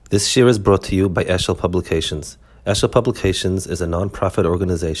This shir is brought to you by Eshel Publications. Eshel Publications is a non-profit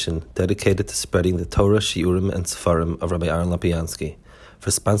organization dedicated to spreading the Torah, Shiurim, and Sefarim of Rabbi Aaron Lapiansky. For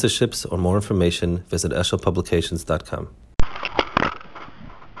sponsorships or more information, visit eshelpublications.com.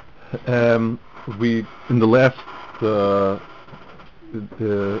 In the last the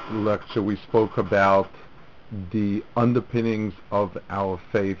lecture, we spoke about the underpinnings of our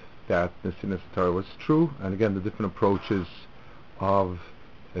faith that Nesinas Torah was true, and again the different approaches of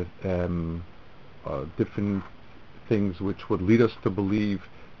different things which would lead us to believe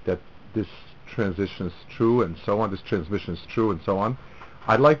that this transition is true and so on, this transmission is true and so on.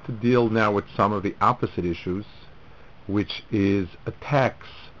 I'd like to deal now with some of the opposite issues, which is attacks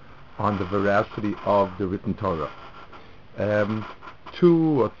on the veracity of the written Torah.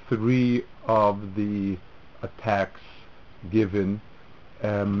 2 or 3 of the attacks given,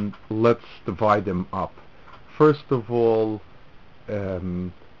 let's divide them up. First of all,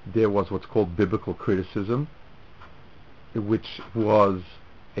 there was what's called biblical criticism, which was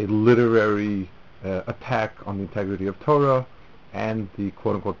a literary attack on the integrity of Torah and the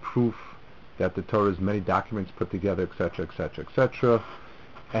quote-unquote proof that the Torah is many documents put together, etc., etc., etc.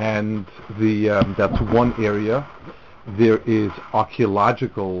 And that's one area. There is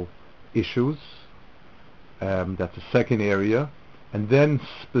archaeological issues. That's a second area. And then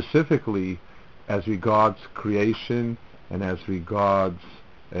specifically as regards creation and as regards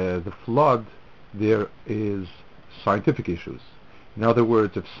the flood, there is scientific issues. In other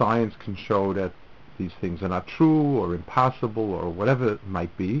words, if science can show that these things are not true or impossible or whatever it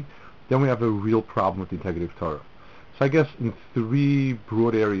might be, then we have a real problem with the integrity of Torah. So I guess in 3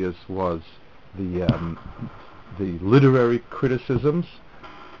 broad areas was the literary criticisms,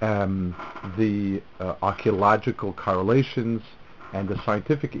 the archaeological correlations, and the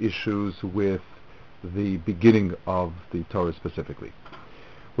scientific issues with the beginning of the Torah specifically.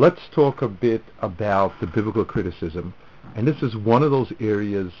 Let's talk a bit about the biblical criticism. And this is one of those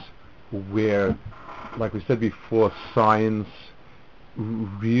areas where, like we said before, science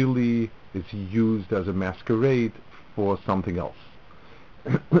really is used as a masquerade for something else.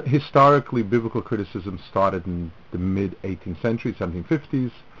 Historically, biblical criticism started in the mid-18th century,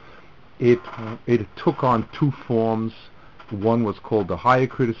 1750s. It took on 2 forms. One was called the higher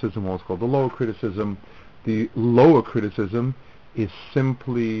criticism, one was called the lower criticism. The lower criticism is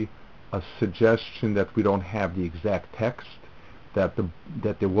simply a suggestion that we don't have the exact text, that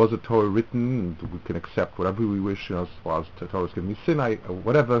there was a Torah written, and we can accept whatever we wish, as far as the Torah is given Sinai or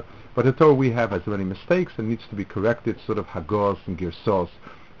whatever, but the Torah we have has many mistakes and needs to be corrected, sort of Hagos and Girsos.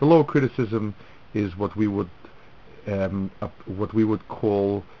 The lower criticism is what we would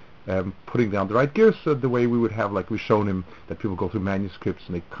call putting down the right Girsa, the way we would have, like we've shown him, that people go through manuscripts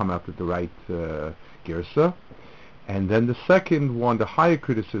and they come out with the right Girsa. And then the second one, the higher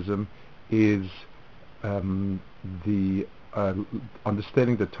criticism, is the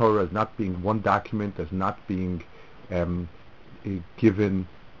understanding the Torah as not being one document, as not being given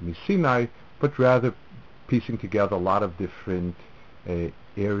in Sinai, but rather piecing together a lot of different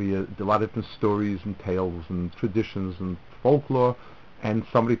areas, a lot of different stories and tales and traditions and folklore, and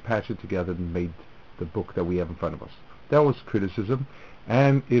somebody patched it together and made the book that we have in front of us. That was criticism,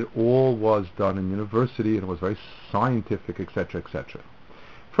 and it all was done in university, and it was very scientific, etc., etc.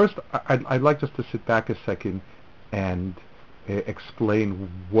 First, I'd like just to sit back a second and explain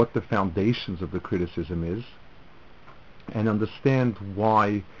what the foundations of the criticism is, and understand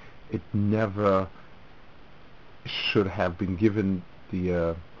why it never should have been given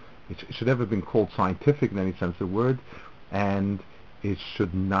it should never been called scientific in any sense of the word, and it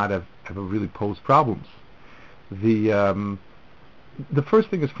should not have ever really posed problems. The first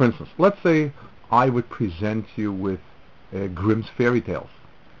thing is, for instance, let's say I would present you with Grimm's fairy tales,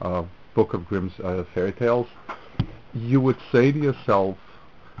 a book of Grimm's fairy tales. You would say to yourself,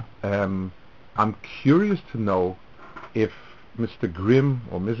 I'm curious to know if Mr. Grimm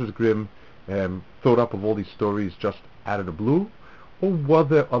or Mrs. Grimm thought up of all these stories just out of the blue, or were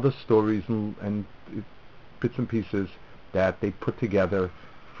there other stories and bits and pieces that they put together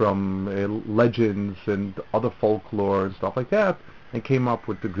from legends and other folklore and stuff like that, and came up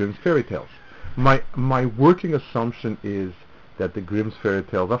with the Grimm's fairy tales. My working assumption is that the Grimm's fairy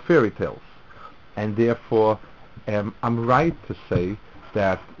tales are fairy tales, and therefore I'm right to say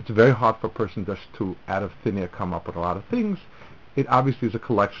that it's very hard for a person just to, out of thin air, come up with a lot of things. It obviously is a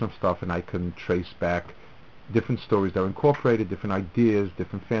collection of stuff, and I can trace back different stories that are incorporated, different ideas,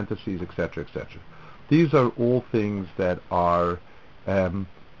 different fantasies, etc., etc. These are all things that are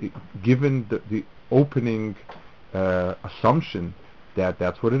given the opening assumption that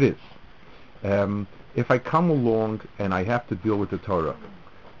that's what it is. If I come along and I have to deal with the Torah,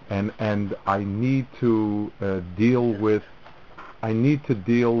 and I need to deal with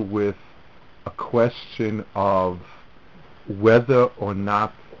a question of whether or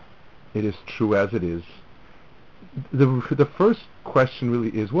not it is true as it is. The first question really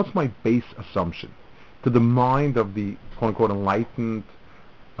is, what's my base assumption? To the mind of the quote-unquote enlightened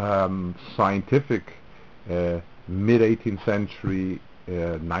scientific mid-18th century,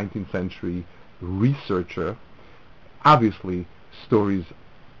 19th century researcher, obviously stories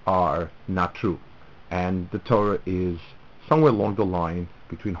are not true, and the Torah is somewhere along the line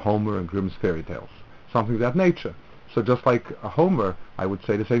between Homer and Grimm's fairy tales, something of that nature. So just like Homer, I would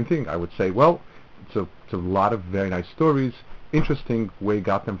say the same thing. I would say, well, it's a lot of very nice stories, interesting where you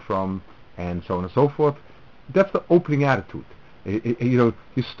got them from, and so on and so forth. That's the opening attitude. You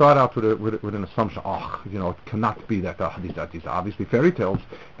start out with an assumption. It cannot be that these are obviously fairy tales,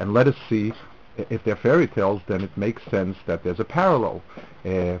 and let us see if they're fairy tales. Then it makes sense that there's a parallel.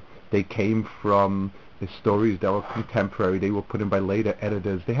 They came from the stories that were contemporary. They were put in by later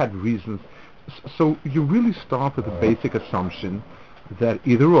editors. They had reasons. So you really start with the basic assumption that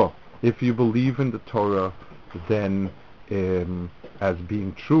either or, if you believe in the Torah, then as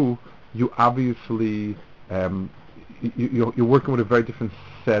being true, you obviously you're working with a very different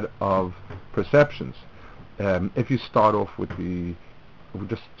set of perceptions. If you start off with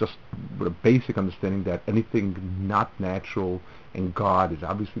just with a basic understanding that anything not natural in God is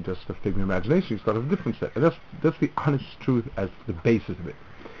obviously just a figment of imagination, you start with a different set. And that's the honest truth as the basis of it.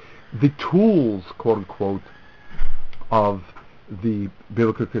 The tools, quote unquote, of the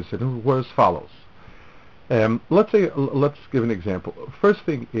biblical criticism were as follows. Let's give an example. First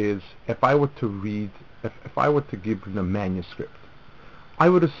thing is, if I were to give a manuscript, I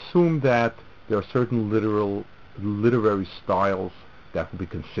would assume that there are certain literary styles that will be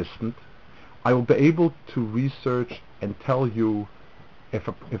consistent. I will be able to research and tell you if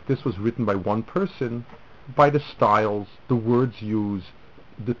this was written by one person, by the styles, the words used,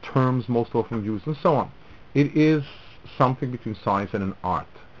 the terms most often used, and so on. It is something between science and an art.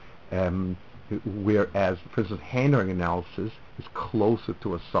 Whereas, for instance, handwriting analysis is closer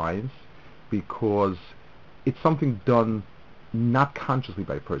to a science because it's something done not consciously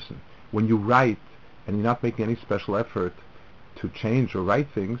by a person. When you write and you're not making any special effort to change or write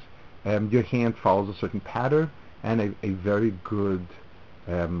things, your hand follows a certain pattern, and a very good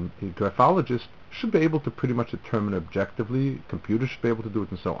graphologist should be able to pretty much determine objectively. Computers should be able to do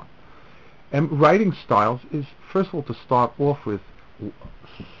it, and so on. And writing styles is, first of all, to start off with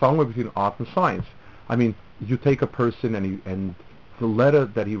somewhere between art and science. I mean, you take a person and the letter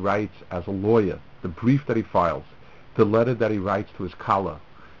that he writes as a lawyer, the brief that he files, the letter that he writes to his colleague,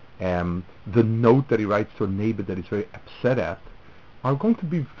 the note that he writes to a neighbor that he's very upset at, are going to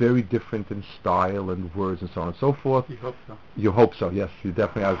be very different in style and words and so on and so forth. You hope so. You hope so, yes. You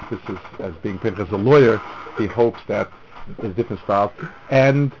definitely, as being Pinchas as a lawyer, he hopes that there's different styles.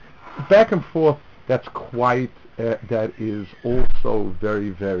 And back and forth, that's quite, that is also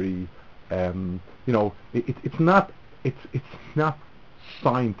very, very, it's not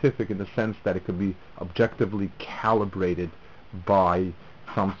scientific in the sense that it could be objectively calibrated by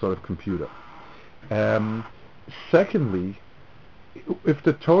some sort of computer. Secondly, if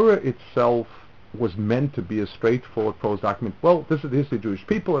the Torah itself was meant to be a straightforward prose document, well, this is the history of Jewish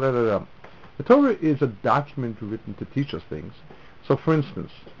people, The Torah is a document written to teach us things. So, for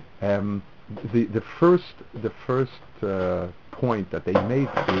instance, the first point that they made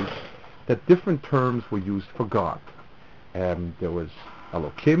is that different terms were used for God. There was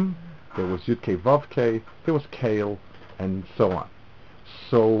Elokim, there was Yud-Kei Vav-Kei, there was Kale, and so on.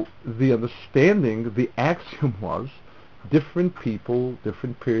 So the understanding, the axiom was, different people,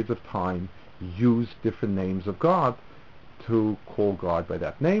 different periods of time, use different names of God to call God by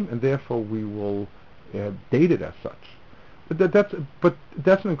that name, and therefore we will date it as such. But that's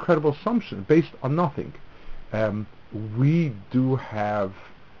an incredible assumption based on nothing. We do have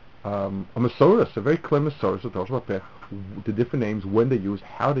a Masoros, a very clear Masoros that talks about the different names, when they use,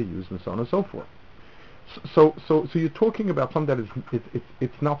 how they use, and so on and so forth. So you're talking about something that is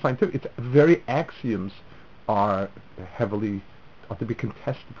it's not scientific. It's very axioms are to be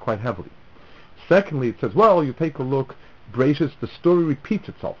contested quite heavily. Secondly, it says, well, you take a look, Bereshis, the story repeats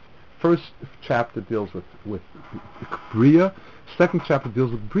itself. First chapter deals with Bria, second chapter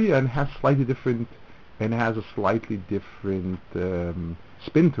deals with Bria and has a slightly different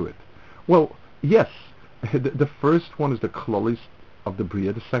spin to it. Well, yes, the first one is the Klolis of the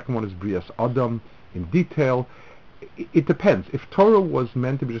Bria, the second one is Brias Adam in detail. It depends. If Torah was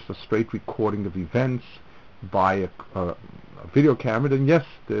meant to be just a straight recording of events by a video camera, then yes,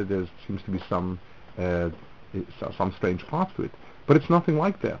 there seems to be some strange parts to it. But it's nothing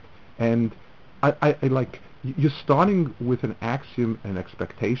like that. And I like, you're starting with an axiom and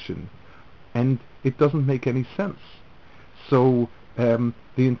expectation, and it doesn't make any sense. So the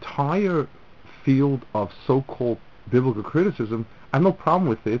entire field of so-called biblical criticism, I have no problem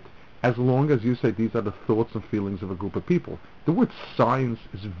with it as long as you say these are the thoughts and feelings of a group of people. The word science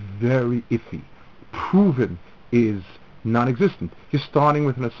is very iffy. Proven is non-existent. You're starting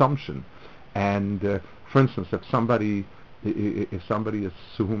with an assumption. And for instance, if somebody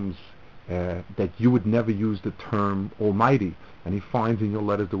assumes that you would never use the term Almighty, and he finds in your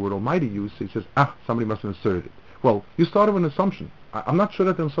letters the word Almighty used, he says, somebody must have inserted it. Well, you started with an assumption. I'm not sure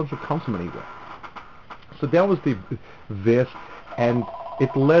that the assumption comes from anywhere. So that was the vast, and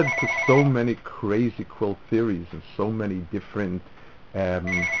it led to so many crazy quilt theories and so many different.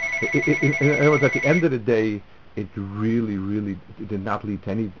 In other words, at the end of the day, it really did not lead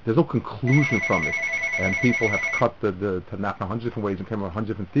to any. There's no conclusion from it, and people have cut the Tanakh in 100 different ways and came up with 100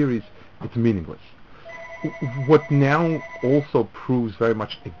 different theories. It's meaningless. What now also proves very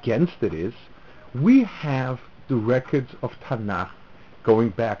much against it is we have the records of Tanakh going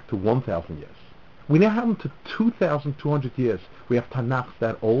back to 1,000 years. We now have them to 2,200 years. We have Tanakhs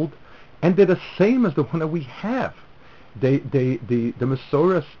that old, and they're the same as the one that we have. The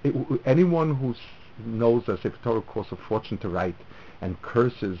Masoras, anyone who knows that Sefer Torah costs a fortune to write and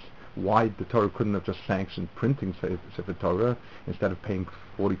curses why the Torah couldn't have just sanctioned printing Sefer Torah instead of paying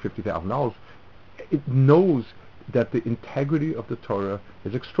 $40,000-$50,000, it knows that the integrity of the Torah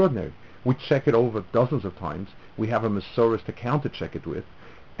is extraordinary. We check it over dozens of times. We have a Masoras to counter-check it with,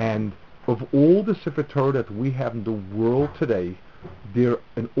 and of all the Sefer Torah that we have in the world today, they're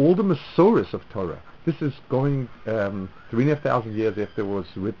an older Masoras of Torah. This is going 3,500 years after it was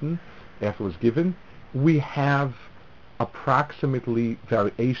written, after it was given. We have approximately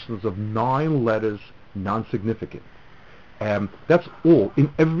variations of 9 letters, non-significant. That's all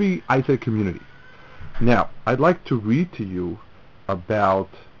in every Isaiah community. Now, I'd like to read to you about,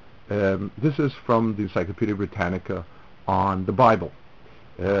 this is from the Encyclopedia Britannica on the Bible.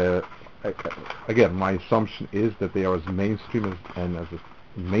 Again, my assumption is that they are as mainstream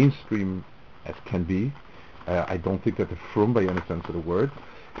as can be. I don't think that they're frum by any sense of the word.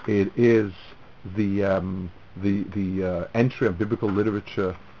 It is the entry of biblical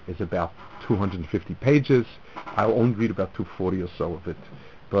literature is about 250 pages. I'll only read about 240 or so of it.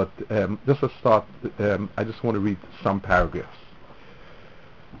 But just to start, I just want to read some paragraphs.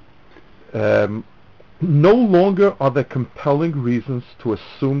 No longer are there compelling reasons to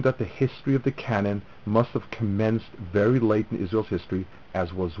assume that the history of the canon must have commenced very late in Israel's history,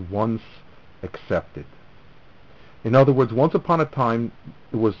 as was once accepted. In other words, once upon a time,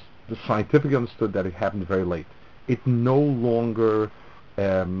 it was scientifically understood that it happened very late. It no longer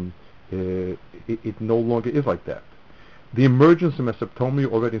is like that. The emergence in Mesopotamia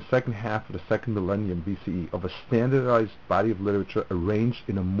already in the second half of the second millennium BCE of a standardized body of literature arranged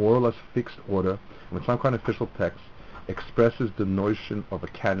in a more or less fixed order with some kind of official text expresses the notion of a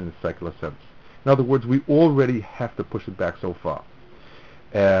canon in a secular sense. In other words, we already have to push it back so far.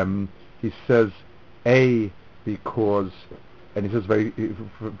 He says, because, and he says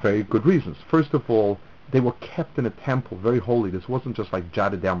very good reasons. First of all, they were kept in a temple, very holy. This wasn't just like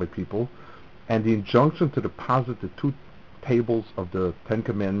jotted down by people. And the injunction to deposit the 2 tables of the 10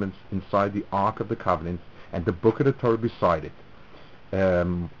 Commandments inside the Ark of the Covenant and the Book of the Torah beside it,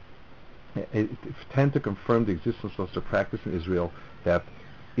 it tend to confirm the existence of the practice in Israel that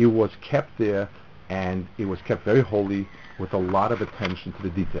it was kept there and it was kept very holy with a lot of attention to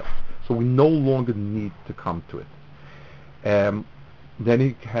the details. So we no longer need to come to it. Then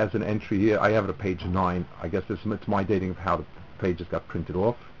he has an entry here. I have it at page 9. I guess it's my dating of how the pages got printed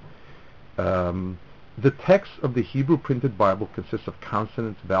off. The text of the Hebrew printed Bible consists of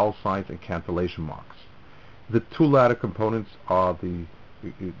consonants, vowel signs, and cantillation marks. The 2 latter components are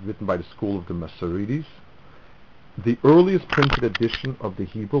written by the school of the Masoretes. The earliest printed edition of the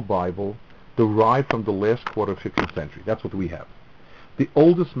Hebrew Bible derived from the last quarter of 15th century. That's what we have. The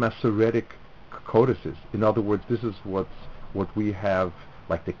oldest Masoretic codices, in other words, this is what we have,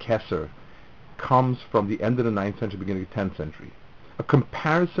 like the Kesser, comes from the end of the 9th century, beginning of the 10th century. A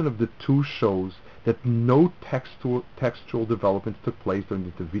comparison of the 2 shows that no textual developments took place during the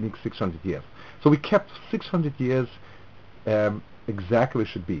intervening 600 years. So we kept 600 years exactly as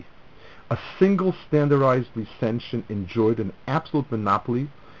it should be. A single standardized recension enjoyed an absolute monopoly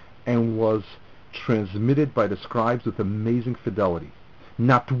and was transmitted by the scribes with amazing fidelity.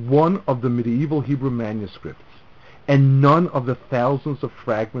 Not one of the medieval Hebrew manuscripts and none of the thousands of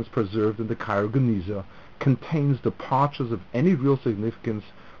fragments preserved in the Cairo Geniza contains departures of any real significance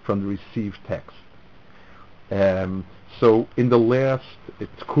from the received text. So in the last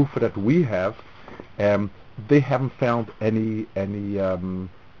kufa that we have, they haven't found any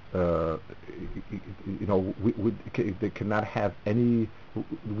they cannot have any.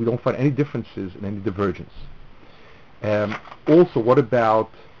 We don't find any differences in any divergence. Also, what about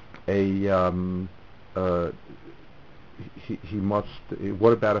a he must.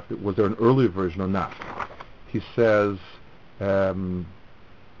 What about if was there an earlier version or not? He says,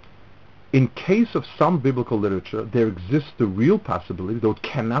 in case of some biblical literature, there exists the real possibility, though it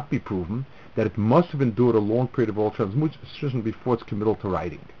cannot be proven, that it must have endured a long period of oral transmission before its committal to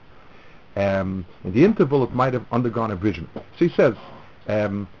writing. In the interval, it might have undergone abridgment. So he says,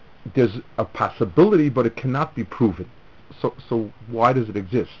 there's a possibility, but it cannot be proven. So why does it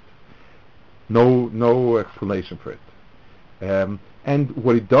exist? No explanation for it. And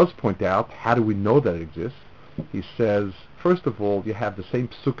what he does point out, how do we know that it exists? He says, first of all, you have the same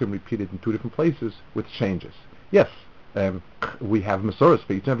psukim repeated in two different places with changes. Yes, we have Masorah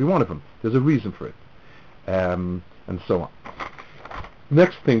for each and every one of them. There's a reason for it, and so on.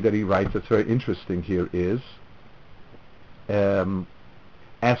 Next thing that he writes that's very interesting here is,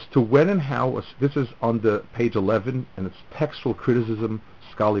 as to when and how, this is on the page 11, and it's textual criticism,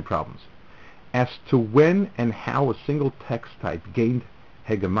 scholarly problems. As to when and how a single text type gained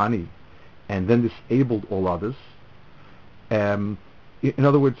hegemony and then disabled all others. In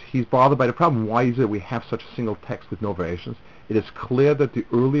other words, he's bothered by the problem. Why is it we have such a single text with no variations? It is clear that the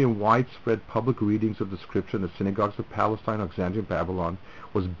early and widespread public readings of the scripture in the synagogues of Palestine, Alexandria, and Babylon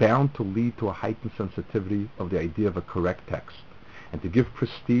was bound to lead to a heightened sensitivity of the idea of a correct text and to give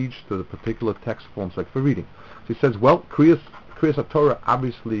prestige to the particular text forms like for reading. So he says, well, Kriyas HaTorah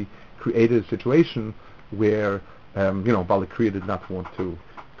obviously created a situation where, Baalei Kriya did not want to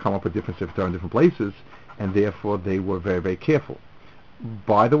come up with different Sefer Torah in different places, and therefore they were very, very careful.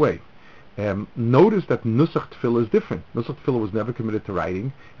 By the way, notice that Nusach Tefillah is different. Nusach Tefillah was never committed to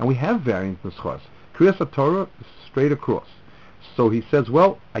writing, and we have variant Nuschos. Kriyas HaTorah is straight across. So he says,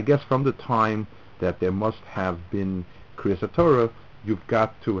 well, I guess from the time that there must have been Kriyas HaTorah, you've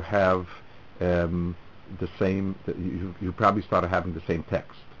got to have the same, you probably started having the same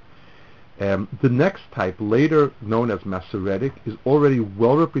text. The next type, later known as Masoretic, is already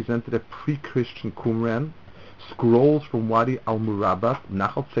well represented at pre-Christian Qumran. Scrolls from Wadi al-Murabat,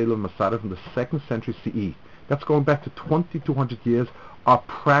 Nachal Tzela Masada from the 2nd century CE, that's going back to 2200 years, are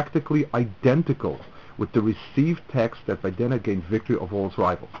practically identical with the received text that by then gained victory over all its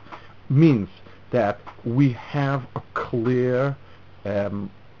rivals. Means that we have a clear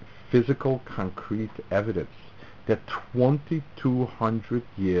physical, concrete evidence that 2200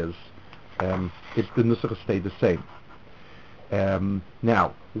 years the Nusach stayed the same.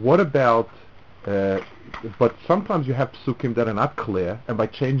 Now, what about, but sometimes you have psukim that are not clear, and by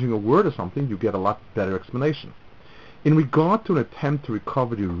changing a word or something, you get a lot better explanation. In regard to an attempt to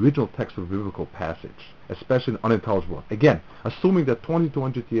recover the original text of a biblical passage, especially an unintelligible, again, assuming that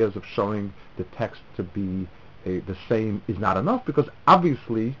 2200 years of showing the text to be the same is not enough, because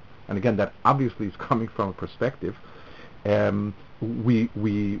obviously, and again, that obviously is coming from a perspective, it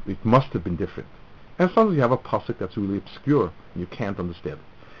must have been different. And sometimes you have a pasuk that's really obscure, and you can't understand it.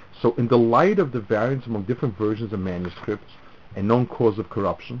 So in the light of the variance among different versions of manuscripts and known cause of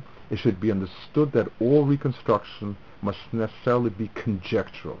corruption, it should be understood that all reconstruction must necessarily be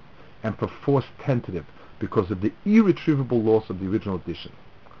conjectural and perforce tentative because of the irretrievable loss of the original edition.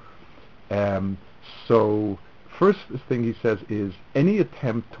 So first thing he says is any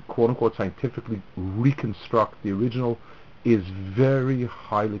attempt to quote-unquote scientifically reconstruct the original is very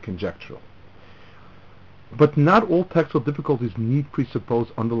highly conjectural. But not all textual difficulties need presuppose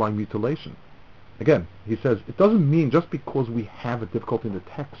underlying mutilation. Again, he says, it doesn't mean just because we have a difficulty in the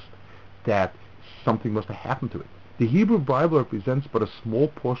text that something must have happened to it. The Hebrew Bible represents but a small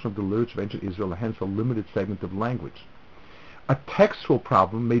portion of the literature of ancient Israel, and hence a limited segment of language. A textual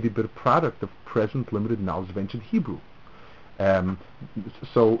problem may be a product of present limited knowledge of ancient Hebrew.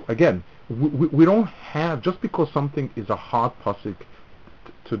 So again, we don't have, just because something is a hard pasuk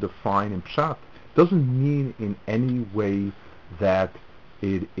to define in Pshat, doesn't mean in any way that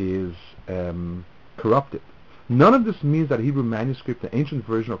it is corrupted. None of this means that a Hebrew manuscript, the ancient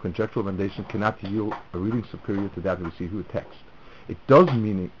version or conjectural foundation cannot yield a reading superior to that of the Hebrew text. It does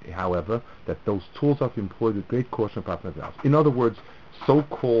mean, however, that those tools are to be employed with great caution and proper analysis. In other words,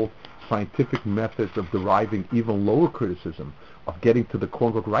 so-called scientific methods of deriving even lower criticism, of getting to the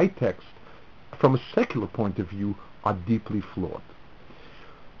quote-unquote right text, from a secular point of view, are deeply flawed.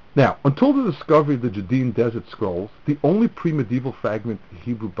 Now, until the discovery of the Judean Desert Scrolls, the only pre-medieval fragment of the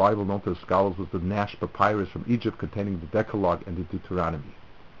Hebrew Bible known to the scholars was the Nash Papyrus from Egypt containing the Decalogue and the Deuteronomy.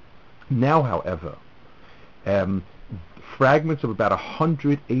 Now, however, fragments of about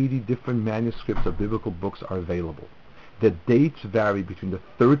 180 different manuscripts of biblical books are available. The dates vary between the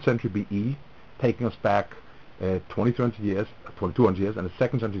 3rd century BE, taking us back 2200 years, and the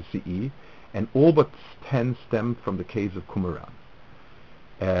 2nd century CE, and all but 10 stem from the caves of Qumran.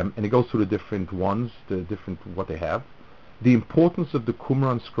 And it goes through the different ones, what they have. The importance of the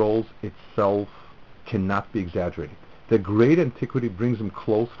Qumran scrolls itself cannot be exaggerated. The great antiquity brings them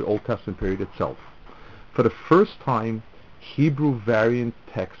close to the Old Testament period itself. For the first time, Hebrew variant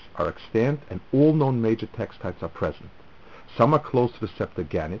texts are extant, and all known major text types are present. Some are close to the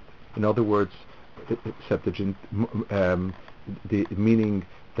Septuagint, in other words, Septuagint, meaning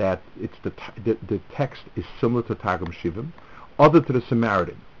that the text is similar to Targum Shivim, other to the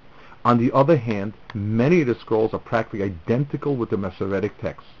Samaritan. On the other hand, many of the scrolls are practically identical with the Masoretic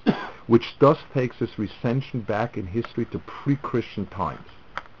texts, which thus takes this recension back in history to pre-Christian times.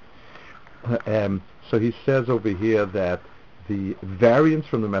 So he says over here that the variants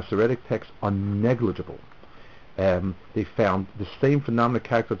from the Masoretic text are negligible. They found the same phenomena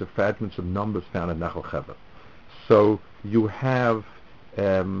characterized the fragments of numbers found in Nachal Cheva. So you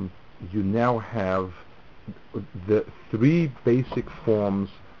now have the 3 basic forms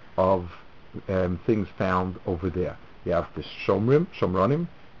of things found over there. You have the Shomronim,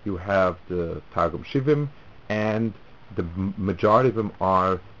 you have the Targum Shivim, and the majority of them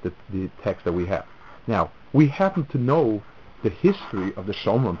are the text that we have. Now, we happen to know the history of the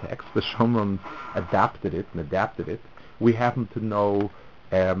Shomron text. The Shomron adapted it. We happen to know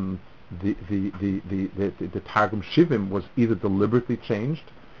the Targum Shivim was either deliberately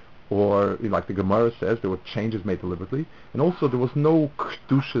changed, or like the Gemara says, there were changes made deliberately, and also there was no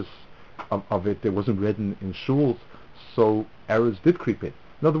kedushas of it. It wasn't written in shuls, so errors did creep in.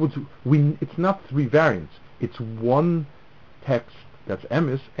 In other words, it's not 3 variants. It's 1 text that's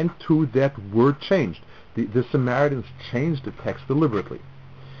emes, and 2 that were changed. The Samaritans changed the text deliberately.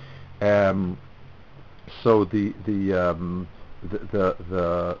 So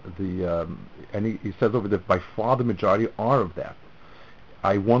and he says over there, by far the majority are of that.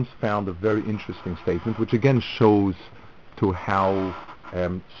 I once found a very interesting statement, which again shows to how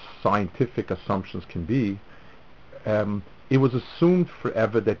scientific assumptions can be. It was assumed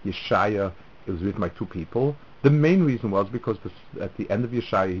forever that Yeshaya was written by 2 people. The main reason was because at the end of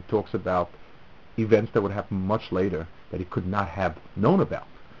Yeshaya he talks about events that would happen much later that he could not have known about,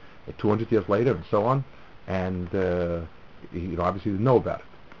 200 years later and so on, and he obviously didn't know about it.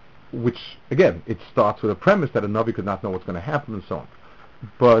 Which, again, it starts with a premise that a Navi could not know what's going to happen and so on.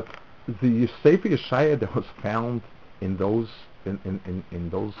 But the Sefer Yeshaya that was found in those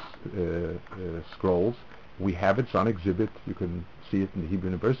scrolls, we have it on exhibit. You can see it in the Hebrew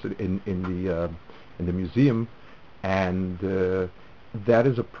University in the museum, and that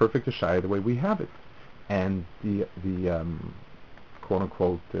is a perfect Yeshaya the way we have it. And the quote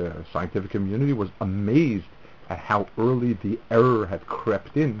unquote scientific community was amazed at how early the error had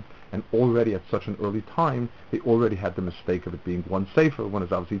crept in, and already at such an early time they already had the mistake of it being 1 sefer when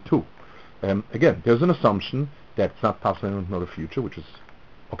it's obviously 2. Again, there's an assumption that it's not possible to know the future, which is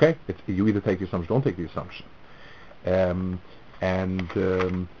okay. You either take the assumption, don't take the assumption,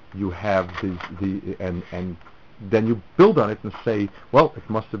 you have and then you build on it and say, well, it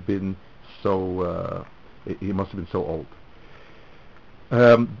must have been so. It must have been so old.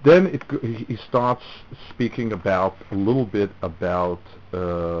 Then he starts speaking about a little bit about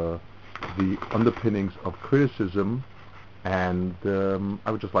the underpinnings of criticism, and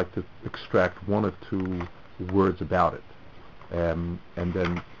I would just like to extract 1 or 2 words about it, and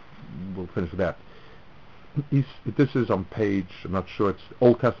then we'll finish with that. This is on page, I'm not sure, it's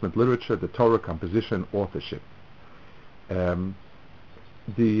Old Testament literature, the Torah, composition, authorship.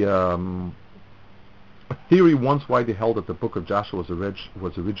 A theory once widely held that the book of Joshua was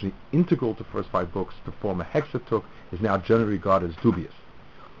originally integral to the first 5 books to form a hexaptach is now generally regarded as dubious.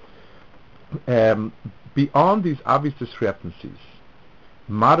 Beyond these obvious discrepancies,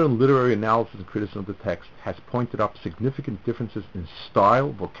 modern literary analysis and criticism of the text has pointed up significant differences in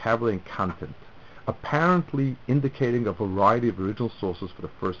style, vocabulary, and content, apparently indicating a variety of original sources for the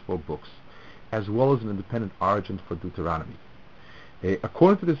first 4 books, as well as an independent origin for Deuteronomy.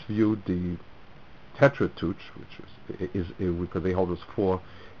 According to this view, the Tetratuch, which is because they hold us 4,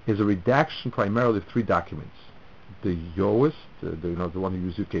 is a redaction primarily of 3 documents: the Yoist, the one who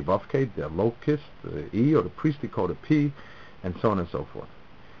used Yud-Kei Vav-Kei, the Locust, the E, or the priestly code of P, and so on and so forth.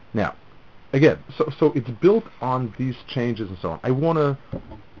 Now, again, so it's built on these changes and so on. I want to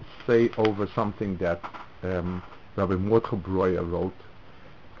say over something that Rabbi Mordechai Breuer wrote.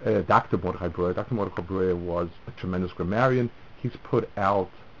 Dr. Mordechai Breuer was a tremendous grammarian. He's put out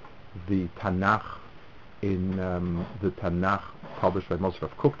the Tanakh in the Tanakh published by Moshe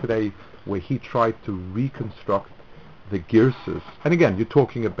Rav Kook today, where he tried to reconstruct the girsas. And again, you're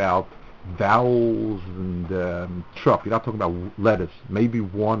talking about vowels and trup. You're not talking about letters. Maybe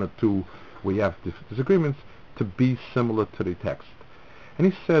one or two where you have disagreements to be similar to the text.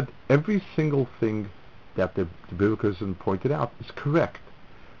 And he said every single thing that the biblical pointed out is correct.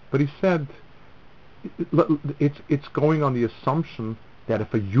 But he said it's going on the assumption that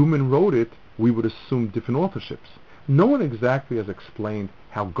if a human wrote it, we would assume different authorships. No one exactly has explained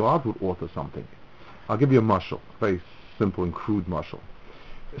how God would author something. I'll give you a mashal, very simple and crude mashal.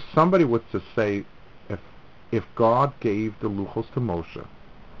 Somebody would just say, if God gave the luchos to Moshe,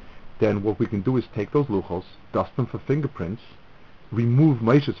 then what we can do is take those luchos, dust them for fingerprints, remove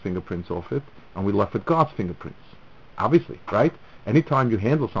Moshe's fingerprints off it, and we're left with God's fingerprints. Obviously, right? Anytime you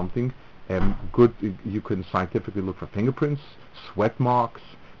handle something, good, you can scientifically look for fingerprints, sweat marks,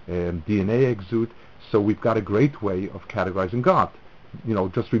 DNA exude. So we've got a great way of categorizing God.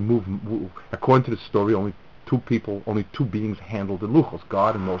 Just remove. According to the story, only two beings handled the luchos,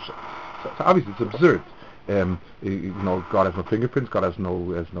 God and Moshe. So obviously it's absurd. God has no fingerprints. God has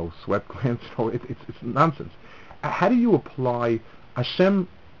no sweat glands. It's nonsense. How do you apply? Hashem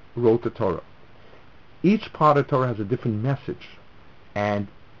wrote the Torah. Each part of the Torah has a different message, and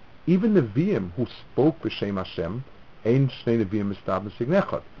even the Nevi'im who spoke b'Shem Hashem, ein shnei Nevi'im mistab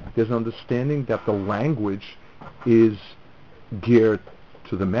b'signechad. There's an understanding that the language is geared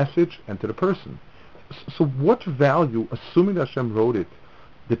to the message and to the person. So what value, assuming that Hashem wrote it,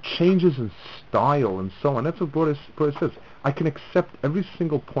 the changes in style and so on, that's what Boris says. I can accept every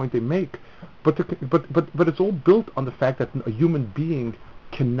single point they make, but it's all built on the fact that a human being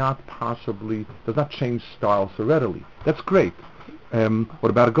does not change style so readily. That's great. What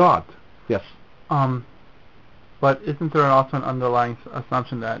about a God? Yes. But isn't there also an underlying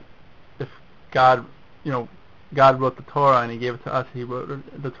assumption that if God wrote the Torah and He gave it to us, He wrote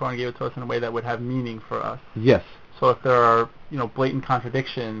the Torah and gave it to us in a way that would have meaning for us? Yes. So if there are, blatant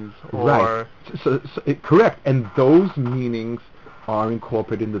contradictions or... Right. Correct. And those meanings are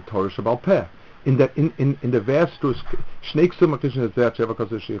incorporated in the Torah Shabbal Peh. In the verse, Shnei Ksum HaKishn Hazeh Sheva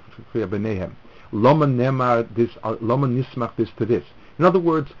Koseh Shechia B'neihem. Lama Nemar this, Lama Nismach this to this. In other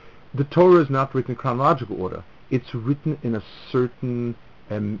words, the Torah is not written in chronological order. It's written in a certain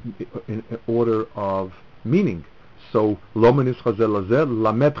in order of meaning. So, Lama Nischa Zeh Lazeh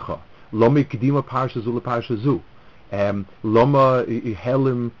Lamedcha. Lama Kedima Parsha Zu LaParsha Zu. Lama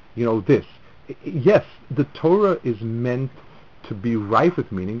Helim, this. Yes, the Torah is meant to be rife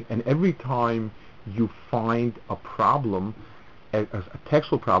with meaning, and every time you find a problem, a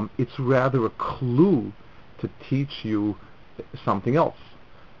textual problem, it's rather a clue to teach you something else.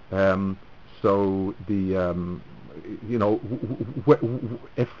 So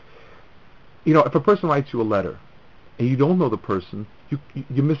if a person writes you a letter and you don't know the person,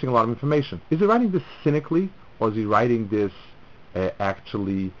 you're missing a lot of information. Is he writing this cynically, or is he writing this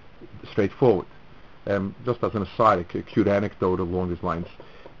actually straightforward? Just as an aside, a cute anecdote along these lines.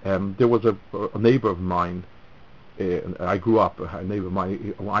 There was a neighbor of mine. I grew up. A neighbor of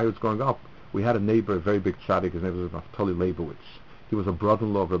mine. When I was growing up, we had a neighbor, a very big tzaddik. His name was Naftali Leibowitz. He was a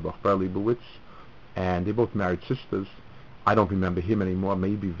brother-in-law of Rabbi Achbar Leibowitz, and they both married sisters. I don't remember him anymore.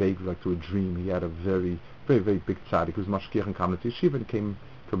 Maybe vaguely, like to a dream. He had a very, very, very big tzaddik. He was mashgiach and kam to yeshiva and came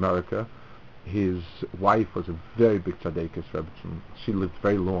to America. His wife was a very big tzaddikas, Rebbetzin. She lived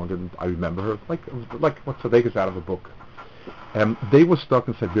very long, and I remember her like what tzaddikas out of a book. They were stuck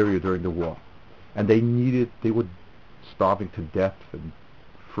in Siberia during the war, and they were starving to death and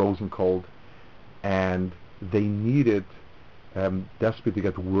frozen cold, and they needed desperately to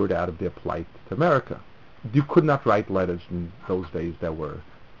get word out of their plight to America. You could not write letters in those days that were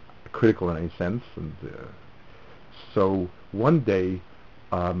critical in any sense, and so one day,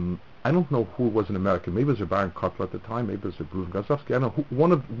 I don't know who it was in America. Maybe it was a Baron Kotler at the time. Maybe it was a Bruce Gazowski. I don't know.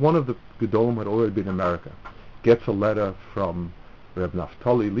 One of the Gedolim had already been in America. Gets a letter from Reb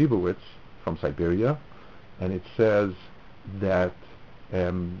Naftali Leibowitz from Siberia, and it says that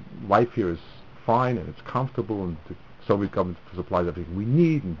life here is fine and it's comfortable, and the Soviet government supplies everything we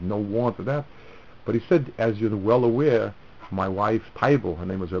need, and no want for that. But he said, as you're well aware, my wife Taibel, her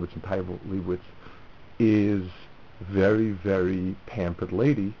name was Rebbetzin Taibel Leibowitz, is very, very pampered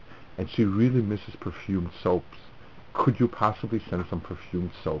lady, and she really misses perfumed soaps. Could you possibly send some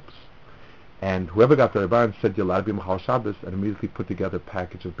perfumed soaps? And whoever got the Rebbe said, Yalad B'Machal Shabbos, and immediately put together a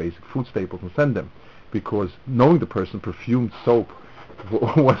package of basic food staples and send them. Because knowing the person, perfumed soap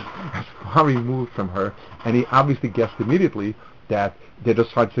was as far removed from her, and he obviously guessed immediately that they're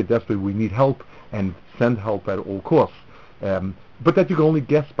just trying to say desperately, we need help, and send help at all costs. But that you can only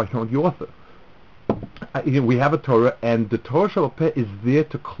guess by knowing the author. We have a Torah, and the Torah Sheba'al Peh is there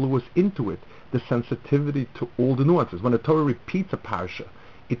to clue us into it, the sensitivity to all the nuances. When the Torah repeats a parsha,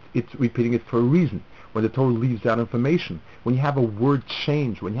 it's repeating it for a reason. When the Torah leaves out information, when you have a word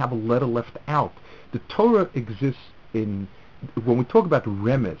change, when you have a letter left out, the Torah exists in. When we talk about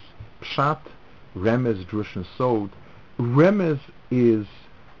remez, pshat, remez, drush, and sod, remez is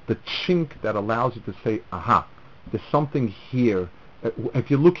the chink that allows you to say, aha, there's something here.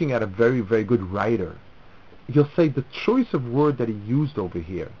 If you're looking at a very, very good writer, you'll say the choice of word that he used over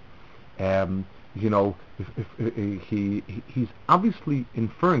here, he's obviously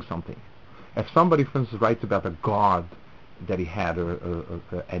inferring something. If somebody, for instance, writes about a god that he had,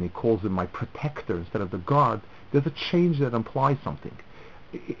 and he calls him my protector instead of the god, there's a change that implies something.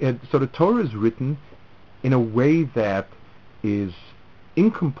 So the Torah is written in a way that is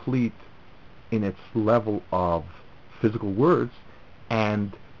incomplete in its level of physical words,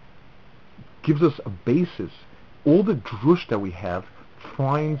 and gives us a basis. All the drush that we have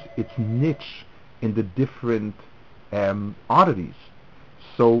finds its niche in the different oddities.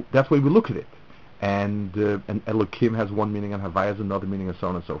 So that's why we look at it. And Elokim has one meaning, and Havaya has another meaning, and so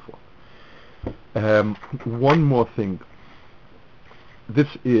on and so forth. One more thing. This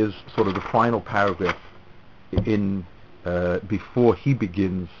is sort of the final paragraph in before he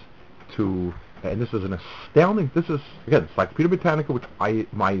begins to, and this is an astounding. This is again Encyclopedia Britannica, which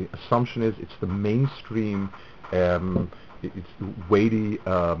my assumption is it's the mainstream, it's weighty,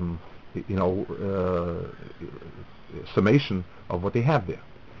 summation of what they have there.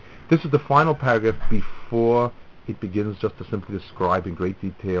 This is the final paragraph before it begins just to simply describe in great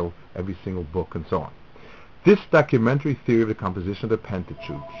detail every single book and so on. This documentary theory of the composition of the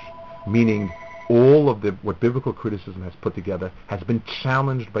Pentateuch, meaning all of what biblical criticism has put together, has been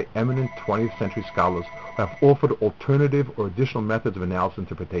challenged by eminent 20th century scholars who have offered alternative or additional methods of analysis and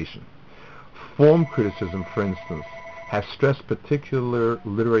interpretation. Form criticism, for instance, has stressed particular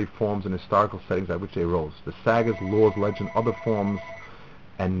literary forms and historical settings at which they arose. The sagas, laws, legend, other forms,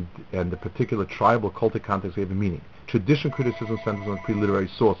 and the particular tribal cultic context gave a meaning. Tradition criticism centers on pre-literary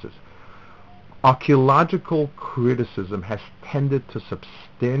sources. Archaeological criticism has tended to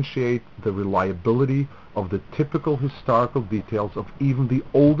substantiate the reliability of the typical historical details of even the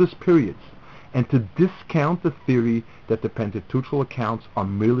oldest periods, and to discount the theory that the Pentateuchal accounts are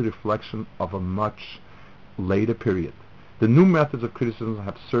merely a reflection of a much later period. The new methods of criticism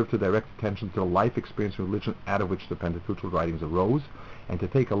have served to direct attention to the life experience and religion out of which the Pentateuchal writings arose, and to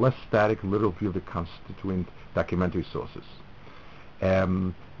take a less static and literal view of the constituent documentary sources.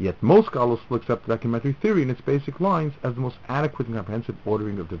 Yet most scholars still accept the documentary theory in its basic lines as the most adequate and comprehensive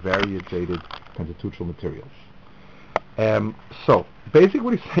ordering of the variegated Pentateuchal materials. So, basically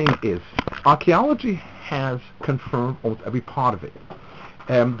what he's saying is, archaeology has confirmed almost every part of it.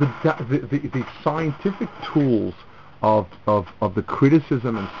 The scientific tools of the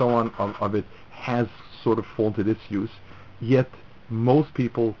criticism and so on of it has sort of fallen to disuse, yet most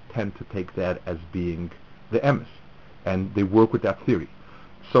people tend to take that as being the emes, and they work with that theory.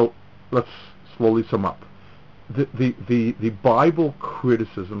 So let's slowly sum up. The Bible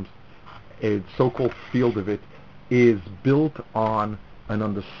criticism, a so-called field of it, is built on an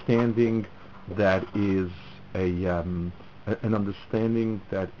understanding that is an understanding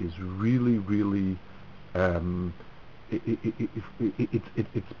that is really, really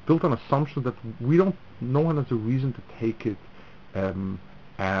it's built on assumptions that no one has a reason to take it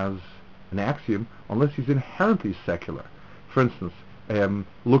as an axiom unless he's inherently secular. For instance,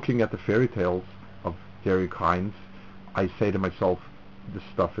 looking at the fairy tales of various kinds, I say to myself, this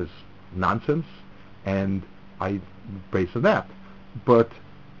stuff is nonsense, and I base on that. But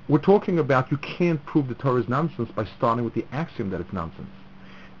we're talking about you can't prove the Torah is nonsense by starting with the axiom that it's nonsense.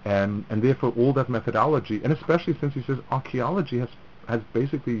 And therefore all that methodology, and especially since he says archaeology has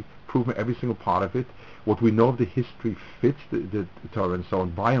basically proven every single part of it, what we know of the history fits the Torah and so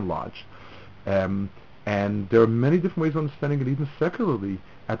on by and large. And there are many different ways of understanding it, even secularly,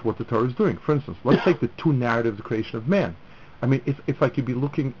 at what the Torah is doing. For instance, let's take the two narratives of the creation of man. I mean, it's like you'd be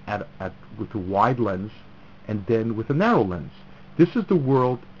looking at with a wide lens and then with a narrow lens. This is the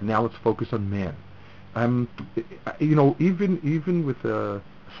world, and now let's focus on man. Even with a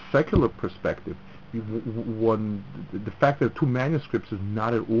secular perspective, the fact that two manuscripts is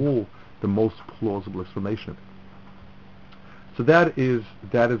not at all the most plausible explanation of it. So that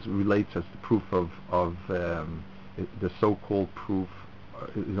relates as the proof of the so-called proof,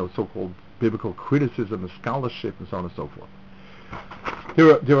 so-called biblical criticism and scholarship and so on and so forth.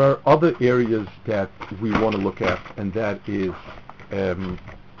 There are other areas that we want to look at, and that is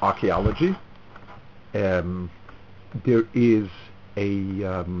archaeology. There is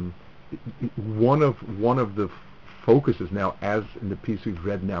one of the focuses now, as in the piece we've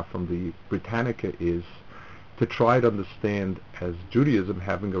read now from the Britannica, is to try to understand as Judaism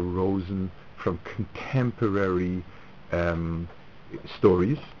having arisen from contemporary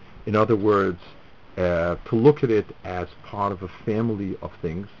stories. In other words, to look at it as part of a family of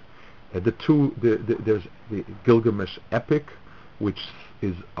things. There's the Gilgamesh epic, which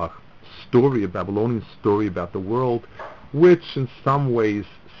is a story, a Babylonian story about the world, which in some ways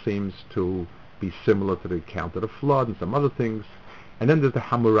seems to be similar to the account of the flood and some other things. And then there's the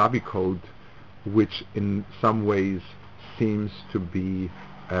Hammurabi Code, which in some ways seems to be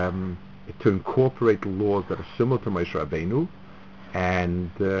to incorporate laws that are similar to Moshe Rabbeinu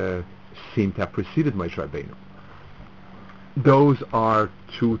and seem to have preceded Moshe Rabbeinu. Those are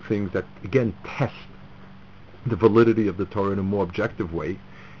two things that, again, test the validity of the Torah in a more objective way,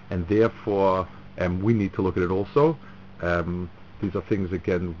 and therefore we need to look at it also. These are things,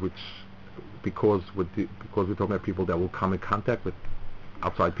 again, which, because we're talking about people that will come in contact with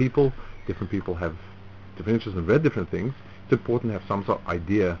outside people, different people have different interests and read different things, it's important to have some sort of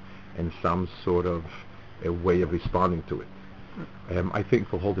idea and some sort of a way of responding to it. I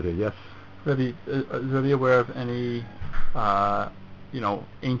think we'll hold it here, yes? Is Rabbi aware of any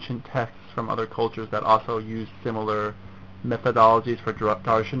ancient texts from other cultures that also use similar methodologies for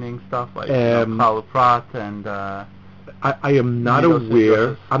darshaning stuff, like Klal Prat and I am not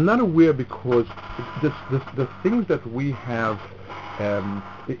aware. I'm not aware because the things that we have,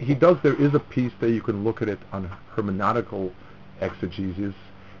 there is a piece that you can look at it on hermeneutical exegesis.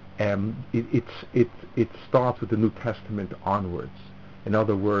 It starts with the New Testament onwards. In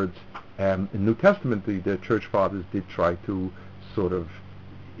other words, in the New Testament, the Church Fathers did try to sort of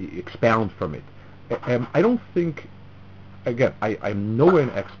expound from it. I don't think, again, I'm nowhere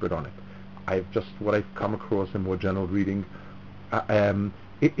an expert on it. What I've come across in more general reading.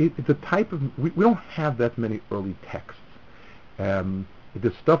 It's a type of, we don't have that many early texts.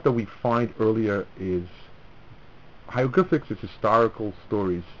 The stuff that we find earlier is hieroglyphics, is historical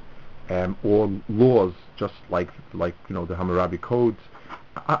stories, or laws, just like the Hammurabi codes.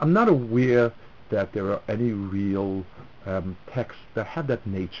 I'm not aware that there are any real texts that have that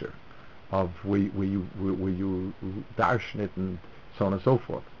nature of where you darshan it and so on and so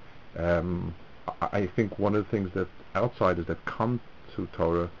forth. I think one of the things that outsiders that come to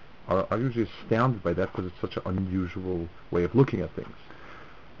Torah are usually astounded by that because it's such an unusual way of looking at things.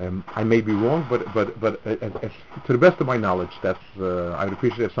 I may be wrong, but as to the best of my knowledge, I would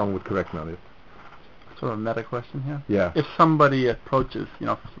appreciate if someone would correct me on it. Sort of a meta question here. Yeah. If somebody approaches,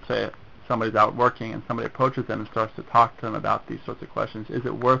 say somebody's out working and somebody approaches them and starts to talk to them about these sorts of questions, is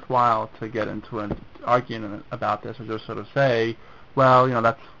it worthwhile to get into an argument about this, or just sort of say, well,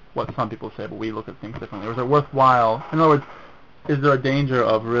 that's what some people say, but we look at things differently? Or is it worthwhile? In other words, is there a danger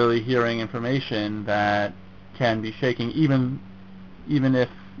of really hearing information that can be shaking, even if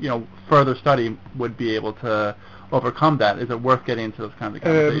further study would be able to overcome that? Is it worth getting into those kinds of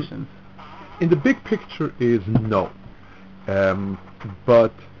conversations? In the big picture is no.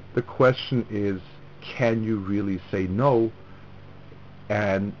 But the question is, can you really say no?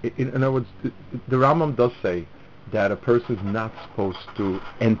 And in other words, the Rambam does say that a person is not supposed to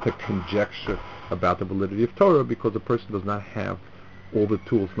enter conjecture about the validity of Torah because a person does not have all the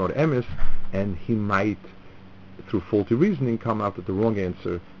tools nor emes, and he might, through faulty reasoning, come out with the wrong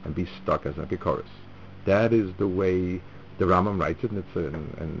answer and be stuck as an apikoros. That is the way the Rambam writes it,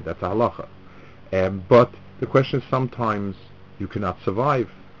 and that's a halacha. But the question is, sometimes you cannot survive.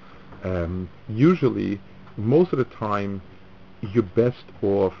 Usually, most of the time, you're best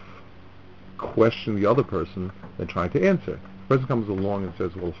off questioning the other person than trying to answer. If a person comes along and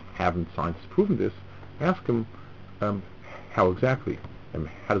says, well, haven't scientists proven this? Ask him, how exactly?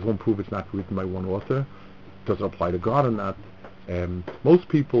 How does one prove it's not written by one author? Does it apply to God or not? Most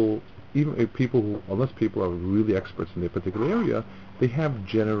people, even people unless people are really experts in their particular area, they have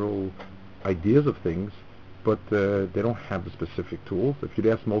general ideas of things, but they don't have the specific tools. If you'd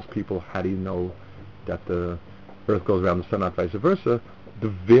ask most people, how do you know that the Earth goes around the sun, not vice versa, the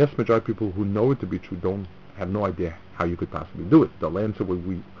vast majority of people who know it to be true have no idea how you could possibly do it. They'll answer where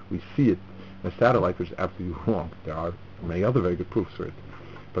we see it in a satellite, which is absolutely wrong. There are many other very good proofs for it,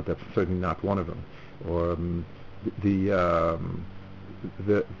 but that's certainly not one of them. Or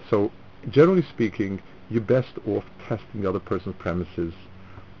so generally speaking, you're best off testing the other person's premises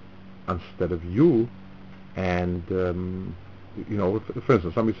instead of you. And for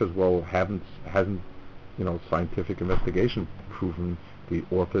instance, somebody says, well, hasn't scientific investigation proven the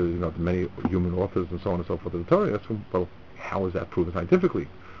author, the many human authors and so on and so forth of the Torah? That's, well, how is that proven scientifically?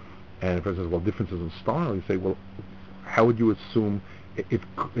 And if it says, well, differences in style, you say, well, how would you assume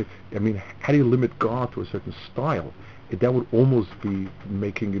I mean, how do you limit God to a certain style? That would almost be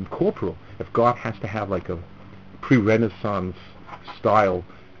making him corporal. If God has to have like a pre-Renaissance style,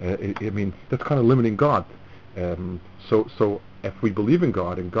 I mean, that's kind of limiting God. So if we believe in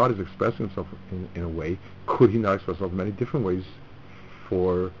God and God is expressing himself in a way, could he not express himself in many different ways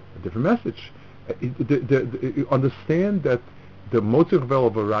for a different message? Understand that the Motzei Vel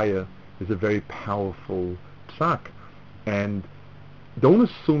of Araya is a very powerful psak, and don't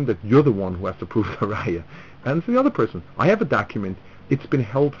assume that you're the one who has to prove the Raya. And it's the other person. I have a document. It's been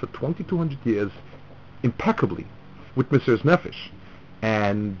held for 2,200 years impeccably with Mesiras Nefesh.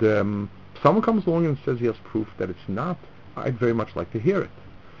 And someone comes along and says he has proof that it's not. I'd very much like to hear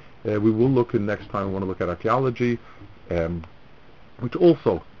it. We will look in next time. We want to look at archaeology, which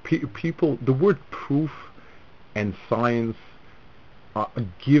also people. The word proof and science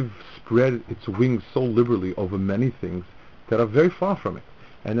spread its wings so liberally over many things that are very far from it,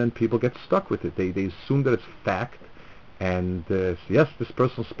 and then people get stuck with it. They assume that it's fact, and yes, this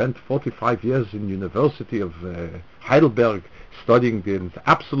person spent 45 years in University of Heidelberg studying this.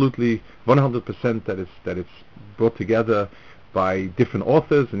 Absolutely 100% that it's brought together by different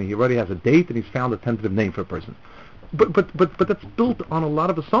authors, and he already has a date, and he's found a tentative name for a person. But that's built on a lot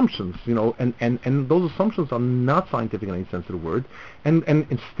of assumptions, and those assumptions are not scientific in any sense of the word. And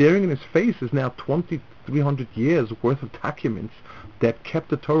staring in his face is now 2,300 years worth of documents that kept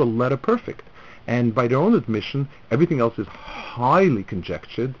the Torah letter perfect. And by their own admission, everything else is highly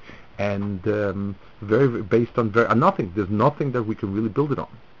conjectured and very based on nothing. There's nothing that we can really build it on.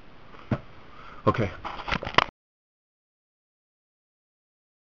 Okay.